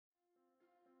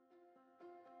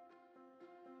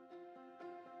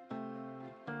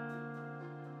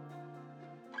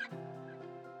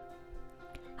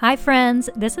Hi friends,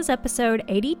 this is episode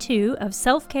 82 of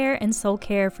Self-Care and Soul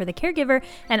Care for the Caregiver,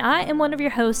 and I am one of your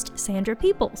hosts, Sandra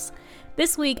Peoples.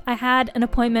 This week I had an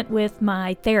appointment with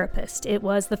my therapist. It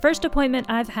was the first appointment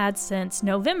I've had since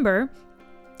November,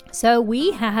 so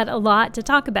we had a lot to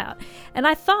talk about, and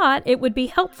I thought it would be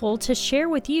helpful to share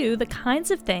with you the kinds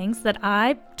of things that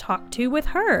I talked to with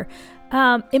her.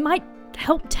 It might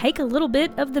help take a little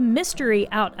bit of the mystery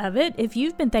out of it if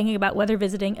you've been thinking about whether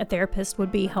visiting a therapist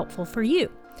would be helpful for you.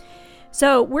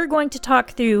 So we're going to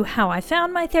talk through how I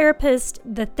found my therapist,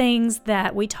 the things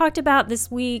that we talked about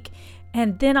this week,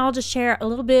 and then I'll just share a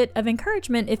little bit of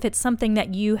encouragement if it's something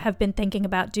that you have been thinking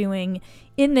about doing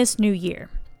in this new year.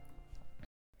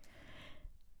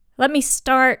 Let me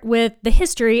start with the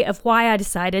history of why I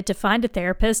decided to find a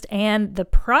therapist and the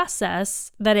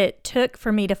process that it took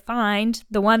for me to find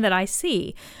the one that I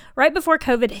see. Right before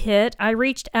COVID hit, I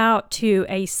reached out to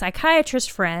a psychiatrist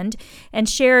friend and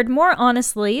shared more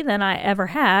honestly than I ever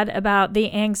had about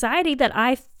the anxiety that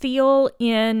I feel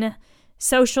in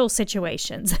social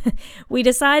situations. We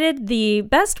decided the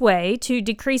best way to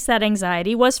decrease that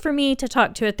anxiety was for me to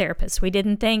talk to a therapist. We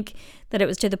didn't think that it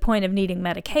was to the point of needing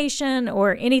medication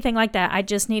or anything like that. I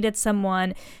just needed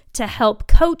someone to help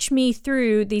coach me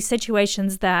through these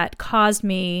situations that caused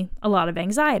me a lot of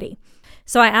anxiety.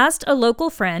 So I asked a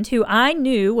local friend who I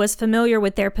knew was familiar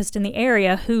with therapists in the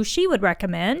area who she would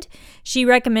recommend. She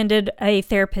recommended a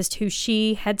therapist who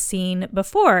she had seen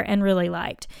before and really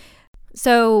liked.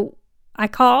 So I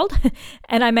called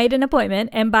and I made an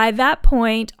appointment, and by that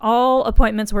point, all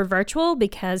appointments were virtual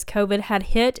because COVID had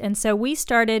hit, and so we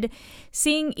started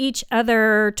seeing each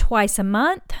other twice a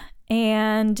month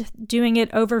and doing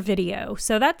it over video.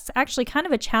 So that's actually kind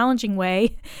of a challenging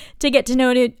way to get to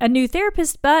know a new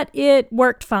therapist, but it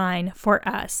worked fine for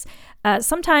us.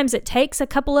 Sometimes it takes a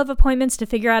couple of appointments to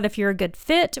figure out if you're a good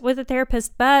fit with a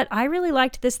therapist, but I really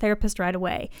liked this therapist right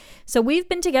away. So we've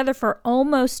been together for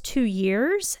almost 2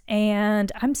 years,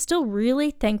 and I'm still really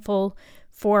thankful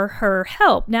for her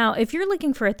help. Now, if you're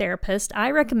looking for a therapist, I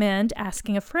recommend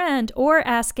asking a friend or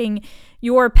asking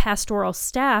your pastoral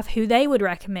staff who they would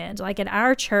recommend. Like at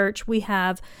our church, we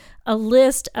have a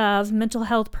list of mental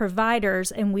health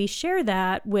providers, and we share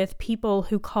that with people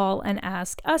who call and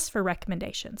ask us for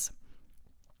recommendations.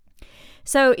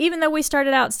 So even though we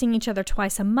started out seeing each other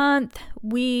twice a month,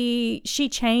 she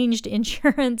changed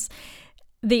insurance,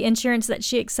 the insurance that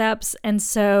she accepts, and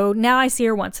so now I see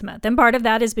her once a month. And part of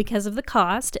that is because of the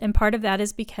cost, and part of that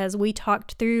is because we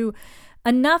talked through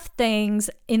enough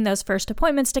things in those first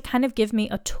appointments to kind of give me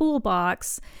a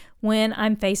toolbox when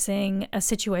I'm facing a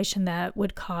situation that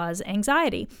would cause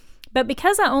anxiety. But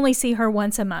because I only see her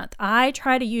once a month, I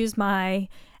try to use my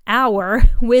hour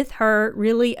with her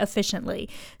really efficiently.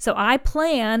 So I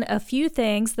plan a few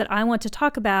things that I want to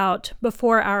talk about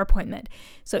before our appointment.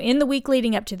 So in the week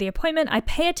leading up to the appointment, I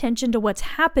pay attention to what's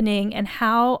happening and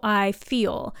how I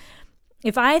feel.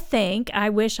 If I think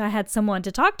I wish I had someone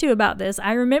to talk to about this,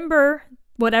 I remember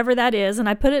whatever that is and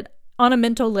I put it on a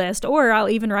mental list, or I'll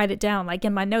even write it down like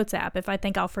in my notes app if I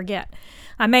think I'll forget.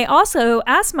 I may also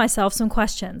ask myself some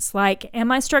questions like,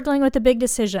 am I struggling with a big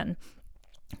decision?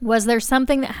 Was there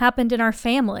something that happened in our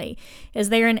family? Is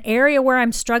there an area where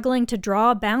I'm struggling to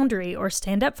draw a boundary or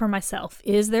stand up for myself?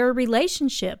 Is there a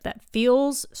relationship that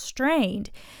feels strained?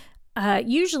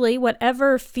 Usually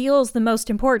whatever feels the most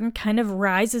important kind of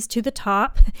rises to the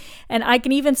top, and I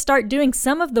can even start doing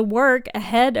some of the work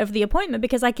ahead of the appointment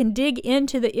because I can dig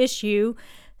into the issue.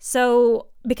 So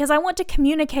because I want to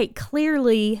communicate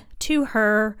clearly to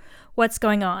her what's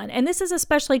going on. And this is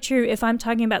especially true if I'm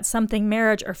talking about something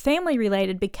marriage or family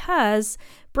related, because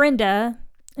Brenda,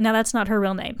 now that's not her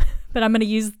real name, but I'm going to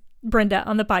use Brenda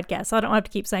on the podcast, so I don't have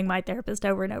to keep saying my therapist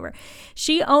over and over.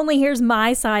 She only hears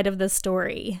my side of the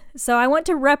story. So I want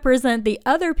to represent the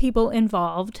other people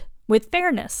involved with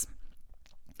fairness.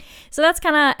 So that's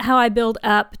kind of how I build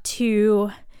up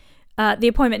to the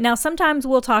appointment. Now, sometimes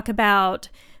we'll talk about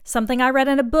something I read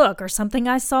in a book or something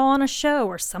I saw on a show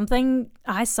or something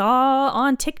I saw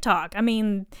on TikTok. I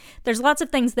mean, there's lots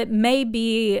of things that may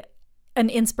be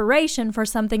an inspiration for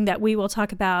something that we will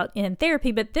talk about in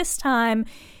therapy. But this time,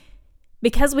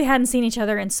 because we hadn't seen each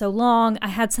other in so long, I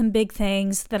had some big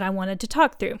things that I wanted to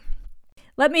talk through.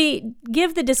 Let me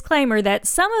give the disclaimer that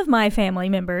some of my family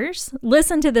members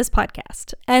listen to this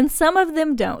podcast and some of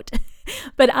them don't.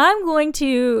 But I'm going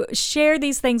to share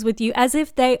these things with you as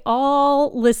if they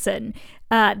all listen.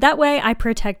 That way I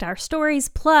protect our stories.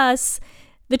 Plus,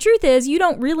 the truth is you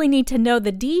don't really need to know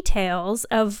the details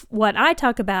of what I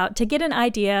talk about to get an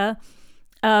idea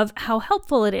of how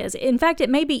helpful it is. In fact, it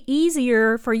may be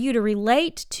easier for you to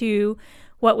relate to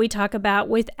what we talk about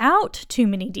without too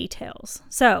many details.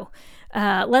 So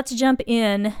let's jump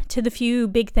in to the few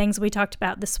big things we talked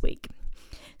about this week.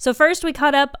 So first, we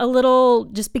caught up a little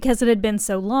just because it had been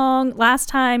so long. Last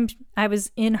time I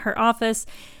was in her office,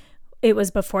 it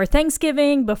was before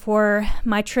Thanksgiving, before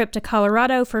my trip to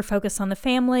Colorado for Focus on the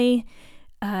Family.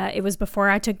 It was before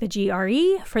I took the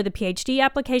GRE for the PhD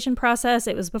application process.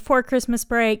 It was before Christmas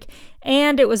break,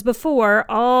 and it was before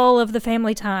all of the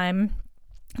family time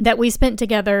that we spent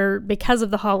together because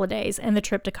of the holidays and the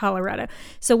trip to Colorado.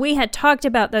 So we had talked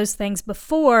about those things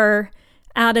before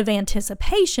out of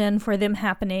anticipation for them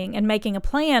happening and making a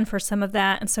plan for some of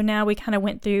that. And so now we kind of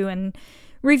went through and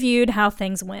reviewed how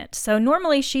things went. So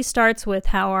normally she starts with,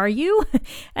 "How are you?"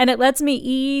 and it lets me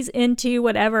ease into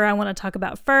whatever I want to talk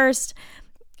about first.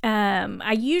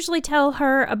 I usually tell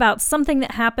her about something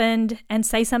that happened and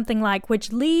say something like,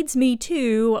 "which leads me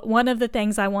to one of the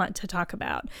things I want to talk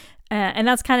about." And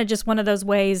that's kind of just one of those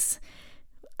ways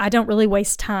I don't really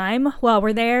waste time while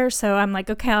we're there. So I'm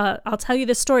like, okay, I'll tell you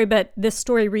this story, but this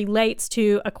story relates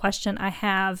to a question I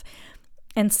have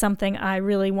and something I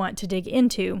really want to dig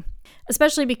into,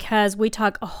 especially because we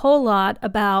talk a whole lot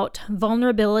about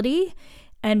vulnerability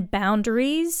and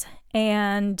boundaries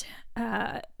and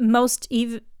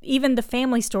even the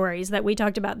family stories that we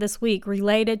talked about this week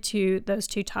related to those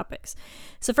two topics.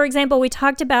 So for example, we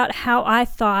talked about how I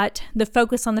thought the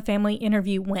Focus on the Family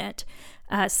interview went.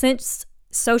 Since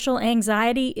social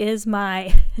anxiety is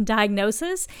my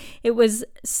diagnosis, it was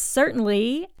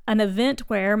certainly an event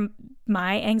where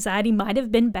my anxiety might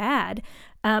have been bad,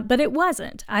 but it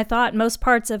wasn't. I thought most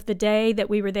parts of the day that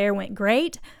we were there went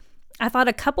great. I thought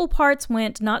a couple parts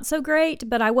went not so great,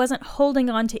 but I wasn't holding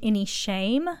on to any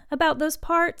shame about those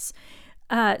parts.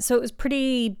 So it was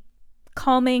pretty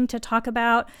calming to talk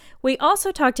about. We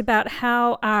also talked about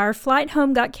how our flight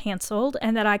home got canceled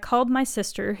and that I called my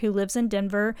sister who lives in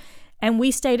Denver, and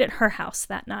we stayed at her house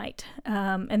that night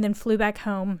and then flew back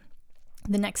home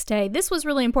the next day. This was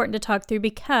really important to talk through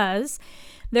because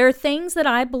there are things that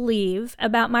I believe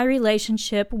about my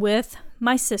relationship with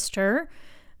my sister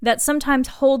that sometimes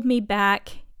hold me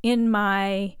back in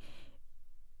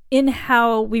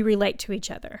how we relate to each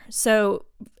other. So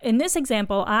in this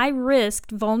example, I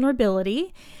risked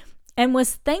vulnerability and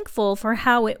was thankful for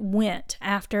how it went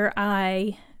after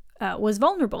I was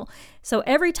vulnerable. So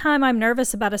every time I'm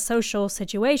nervous about a social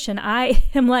situation, I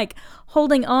am like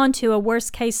holding on to a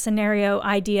worst case scenario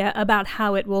idea about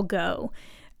how it will go.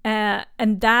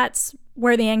 And that's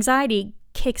where the anxiety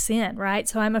kicks in, right?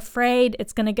 So I'm afraid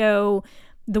it's going to go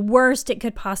the worst it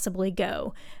could possibly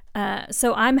go.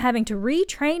 So I'm having to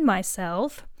retrain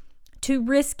myself to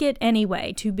risk it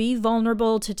anyway, to be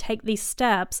vulnerable, to take these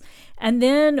steps. And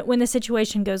then when the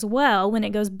situation goes well, when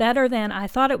it goes better than I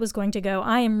thought it was going to go,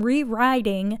 I am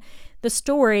rewriting the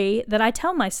story that I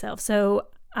tell myself. So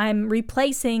I'm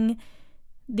replacing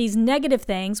these negative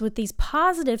things with these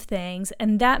positive things,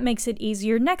 and that makes it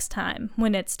easier next time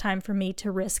when it's time for me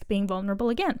to risk being vulnerable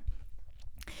again.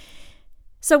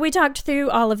 So we talked through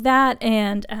all of that,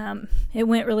 and it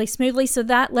went really smoothly. So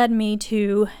that led me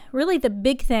to really the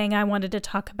big thing I wanted to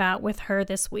talk about with her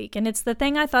this week. And it's the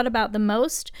thing I thought about the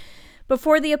most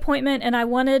before the appointment, and I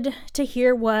wanted to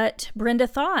hear what Brenda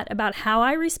thought about how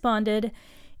I responded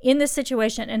in this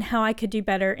situation and how I could do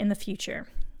better in the future.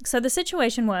 So the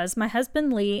situation was my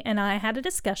husband Lee and I had a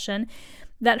discussion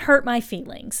that hurt my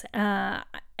feelings. And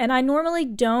I normally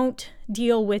don't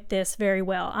deal with this very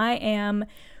well. I am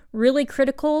really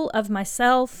critical of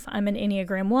myself. I'm an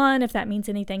Enneagram 1, if that means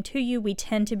anything to you. We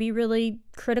tend to be really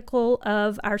critical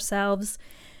of ourselves.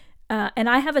 And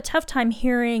I have a tough time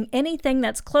hearing anything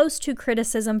that's close to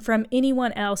criticism from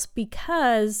anyone else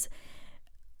because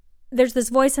there's this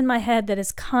voice in my head that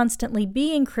is constantly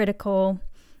being critical.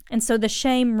 And so the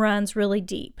shame runs really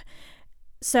deep.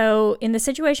 So in the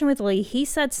situation with Lee, he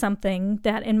said something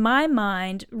that in my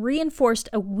mind reinforced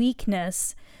a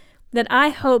weakness that I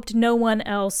hoped no one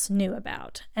else knew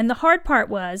about. And the hard part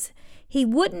was he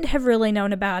wouldn't have really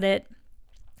known about it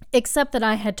except that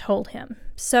I had told him.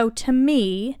 So to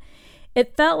me,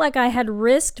 it felt like I had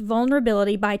risked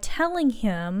vulnerability by telling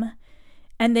him,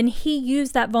 and then he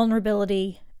used that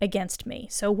vulnerability against me.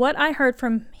 So what I heard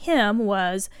from him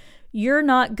was, "You're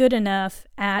not good enough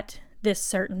at this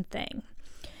certain thing."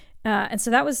 And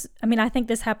so that was, I think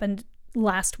this happened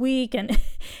last week, and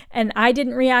I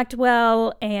didn't react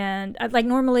well. And like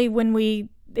normally when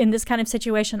in this kind of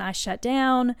situation, I shut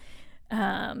down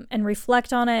and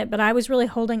reflect on it. But I was really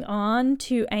holding on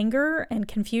to anger and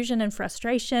confusion and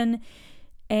frustration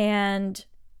and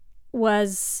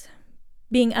was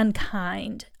being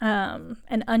unkind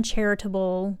and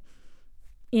uncharitable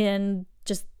in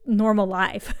just normal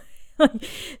life.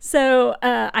 So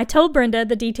I told Brenda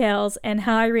the details and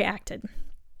how I reacted.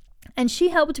 And she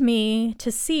helped me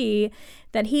to see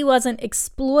that he wasn't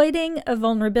exploiting a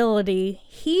vulnerability.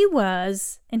 He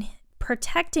was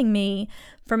protecting me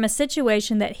from a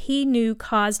situation that he knew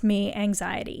caused me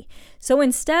anxiety. So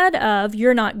instead of,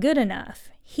 you're not good enough,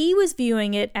 he was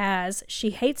viewing it as, she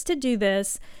hates to do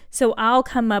this, so I'll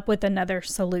come up with another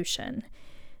solution.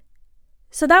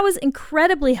 So that was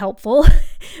incredibly helpful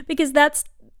because that's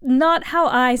not how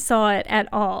I saw it at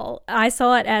all. I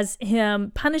saw it as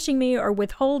him punishing me or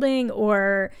withholding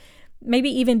or maybe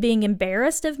even being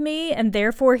embarrassed of me, and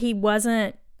therefore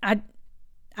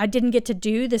I didn't get to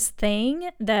do this thing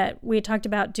that we had talked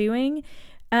about doing.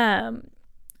 And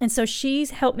so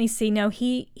she's helped me see, no,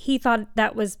 he thought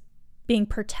that was being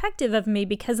protective of me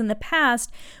because in the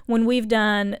past, when we've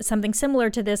done something similar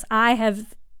to this, I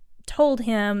have told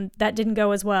him that didn't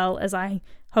go as well as I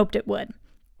hoped it would.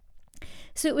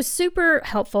 So it was super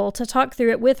helpful to talk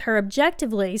through it with her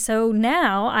objectively. So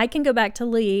now I can go back to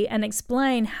Lee and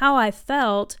explain how I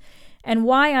felt and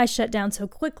why I shut down so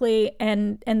quickly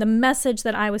and the message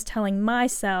that I was telling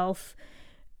myself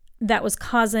that was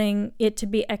causing it to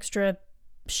be extra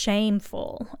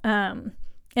shameful.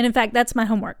 And in fact, that's my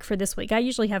homework for this week. I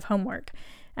usually have homework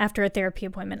after a therapy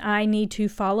appointment. I need to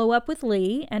follow up with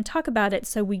Lee and talk about it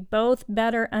so we both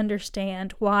better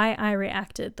understand why I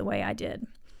reacted the way I did.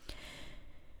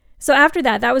 So after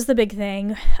that was the big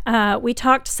thing. We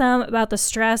talked some about the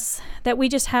stress that we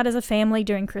just had as a family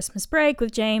during Christmas break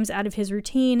with James out of his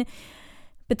routine.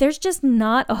 But there's just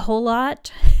not a whole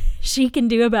lot she can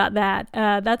do about that.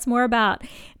 That's more about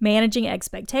managing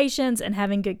expectations and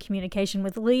having good communication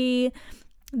with Lee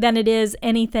than it is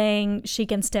anything she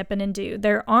can step in and do.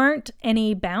 There aren't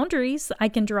any boundaries I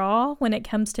can draw when it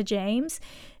comes to James,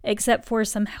 except for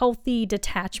some healthy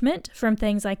detachment from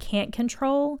things I can't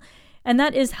control. And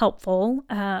that is helpful.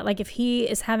 Like if he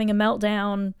is having a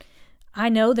meltdown, I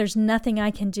know there's nothing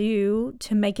I can do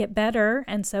to make it better.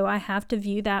 And so I have to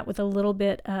view that with a little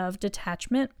bit of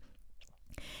detachment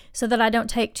so that I don't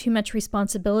take too much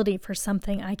responsibility for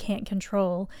something I can't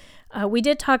control. We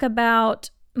did talk about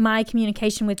my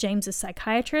communication with James's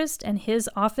psychiatrist and his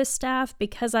office staff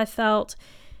because I felt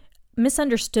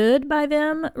misunderstood by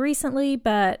them recently,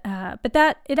 but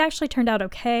that it actually turned out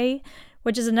okay,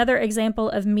 which is another example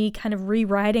of me kind of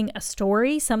rewriting a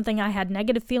story, something I had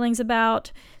negative feelings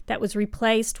about that was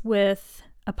replaced with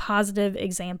a positive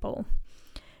example.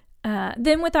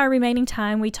 Then with our remaining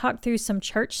time, we talked through some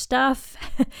church stuff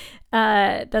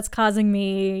that's causing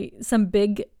me some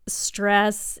big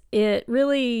stress. It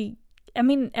really,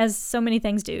 as so many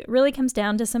things do, it really comes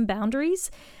down to some boundaries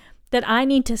that I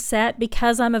need to set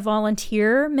because I'm a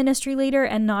volunteer ministry leader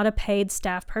and not a paid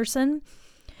staff person.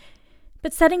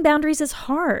 But setting boundaries is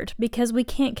hard because we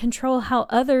can't control how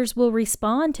others will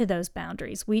respond to those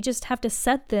boundaries. We just have to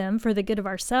set them for the good of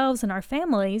ourselves and our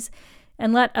families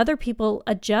and let other people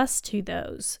adjust to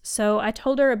those. So I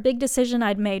told her a big decision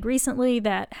I'd made recently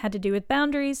that had to do with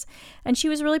boundaries, and she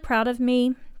was really proud of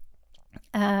me.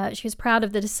 She was proud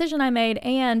of the decision I made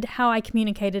and how I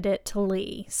communicated it to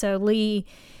Lee. So Lee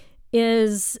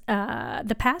is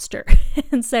the pastor.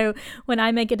 And so when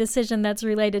I make a decision that's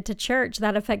related to church,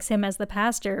 that affects him as the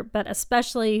pastor, but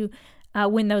especially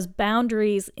when those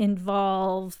boundaries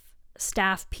involve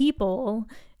staff people,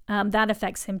 that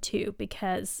affects him too,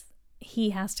 because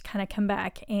he has to kind of come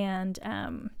back and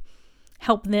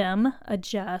help them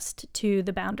adjust to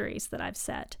the boundaries that I've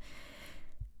set.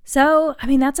 So,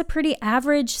 that's a pretty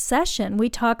average session. We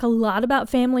talk a lot about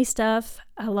family stuff,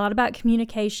 a lot about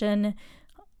communication,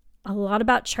 a lot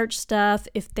about church stuff.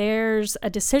 If there's a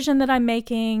decision that I'm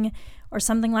making or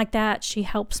something like that, she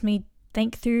helps me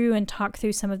think through and talk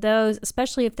through some of those,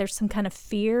 especially if there's some kind of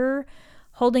fear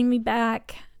holding me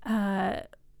back.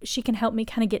 She can help me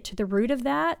kind of get to the root of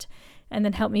that and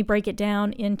then help me break it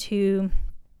down into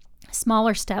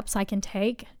smaller steps I can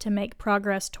take to make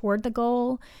progress toward the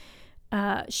goal.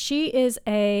 She is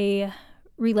a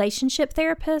relationship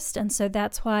therapist, and so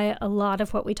that's why a lot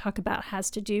of what we talk about has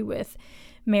to do with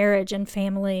marriage and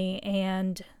family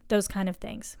and those kind of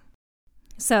things.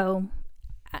 So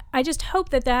I just hope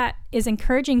that is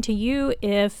encouraging to you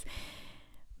if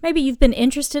maybe you've been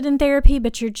interested in therapy,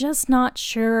 but you're just not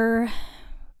sure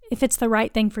if it's the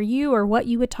right thing for you or what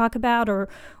you would talk about, or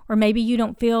maybe you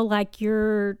don't feel like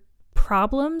your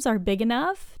problems are big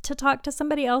enough to talk to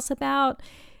somebody else about.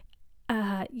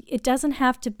 It doesn't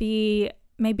have to be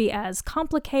maybe as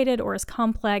complicated or as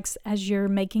complex as you're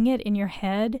making it in your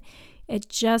head. It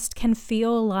just can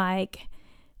feel like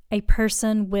a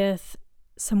person with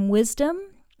some wisdom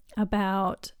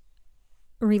about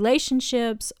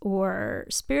relationships or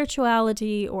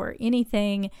spirituality or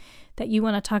anything that you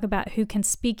want to talk about who can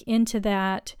speak into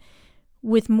that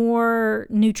with more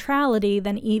neutrality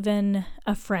than even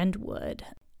a friend would.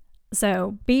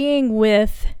 So being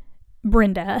with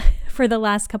Brenda for the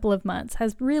last couple of months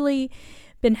has really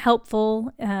been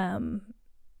helpful.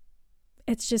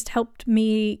 It's just helped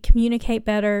me communicate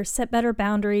better, set better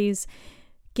boundaries,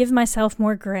 give myself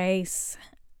more grace,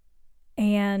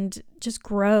 and just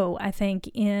grow, I think,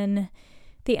 in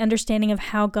the understanding of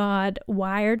how God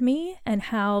wired me and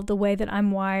how the way that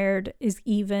I'm wired is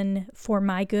even for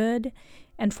my good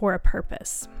and for a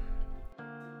purpose.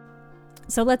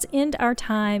 So let's end our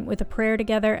time with a prayer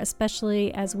together,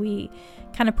 especially as we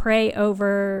kind of pray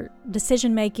over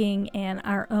decision making and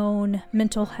our own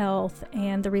mental health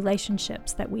and the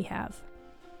relationships that we have.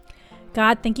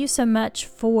 God, thank you so much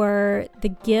for the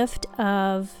gift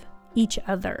of each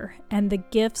other and the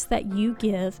gifts that you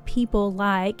give people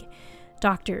like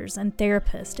doctors and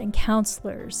therapists and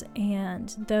counselors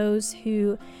and those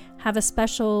who have a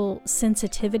special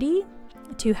sensitivity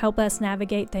to help us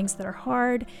navigate things that are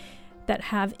hard, that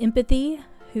have empathy,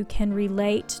 who can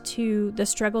relate to the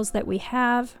struggles that we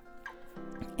have.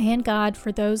 And God,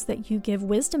 for those that you give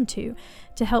wisdom to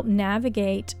help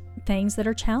navigate things that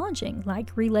are challenging,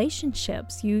 like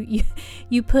relationships.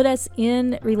 You put us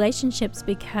in relationships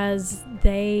because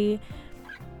they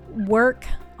work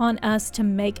on us to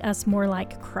make us more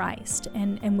like Christ.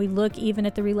 And we look even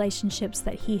at the relationships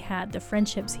that he had, the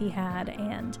friendships he had,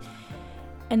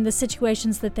 and the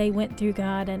situations that they went through,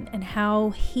 God, and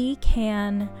how he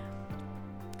can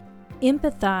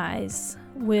empathize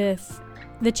with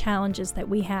the challenges that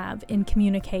we have in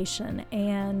communication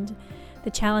and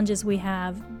the challenges we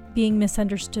have being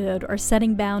misunderstood or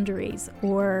setting boundaries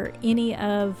or any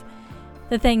of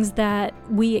the things that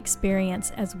we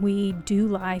experience as we do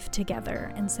life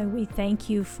together. And so we thank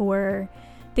you for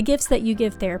the gifts that you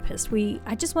give therapists.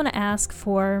 I just want to ask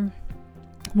for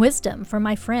wisdom for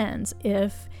my friends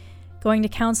if going to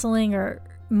counseling or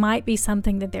might be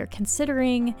something that they're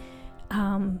considering.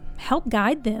 Help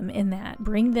guide them in that.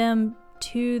 Bring them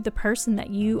to the person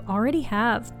that you already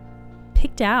have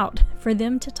picked out for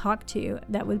them to talk to.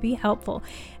 That would be helpful.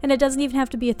 And it doesn't even have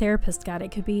to be a therapist, God.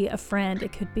 It could be a friend.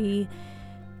 It could be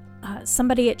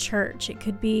somebody at church. It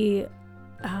could be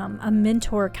a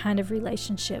mentor kind of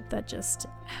relationship that just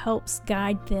helps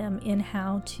guide them in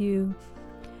how to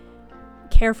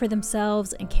care for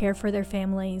themselves and care for their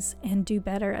families and do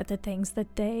better at the things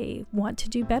that they want to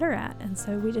do better at. And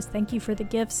so we just thank you for the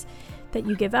gifts that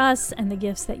you give us and the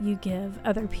gifts that you give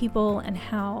other people and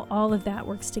how all of that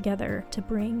works together to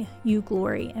bring you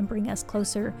glory and bring us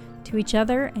closer to each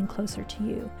other and closer to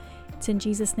you. It's in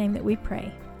Jesus' name that we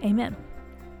pray. Amen.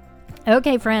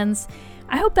 Okay, friends,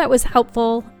 I hope that was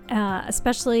helpful,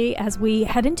 especially as we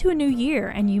head into a new year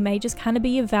and you may just kind of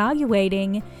be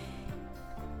evaluating,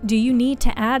 do you need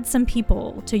to add some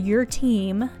people to your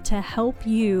team to help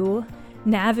you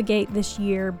navigate this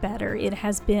year better? It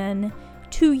has been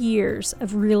 2 years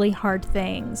of really hard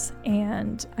things,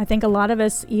 and I think a lot of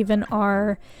us even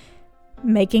are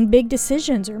making big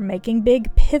decisions or making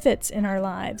big pivots in our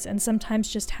lives, and sometimes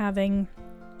just having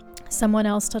someone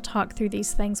else to talk through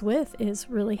these things with is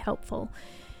really helpful.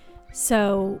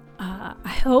 So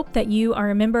I hope that you are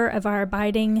a member of our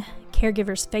Abiding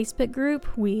Caregivers Facebook group.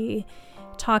 We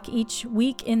talk each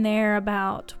week in there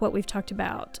about what we've talked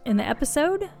about in the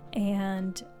episode,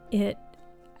 and it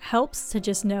helps to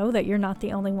just know that you're not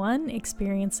the only one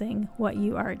experiencing what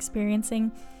you are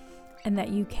experiencing and that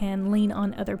you can lean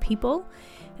on other people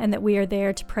and that we are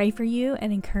there to pray for you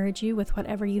and encourage you with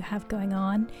whatever you have going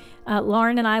on.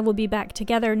 Lauren and I will be back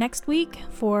together next week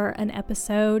for an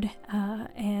episode,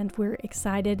 and we're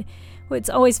excited. It's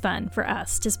always fun for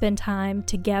us to spend time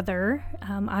together.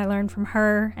 I learn from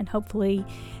her, and hopefully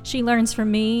she learns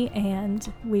from me,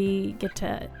 and we get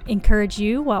to encourage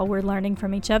you while we're learning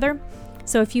from each other.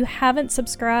 So if you haven't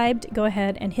subscribed, go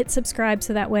ahead and hit subscribe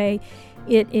so that way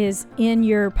it is in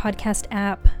your podcast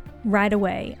app right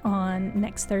away on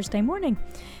next Thursday morning.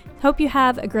 Hope you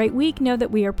have a great week. Know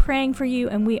that we are praying for you,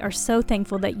 and we are so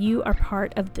thankful that you are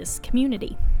part of this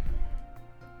community.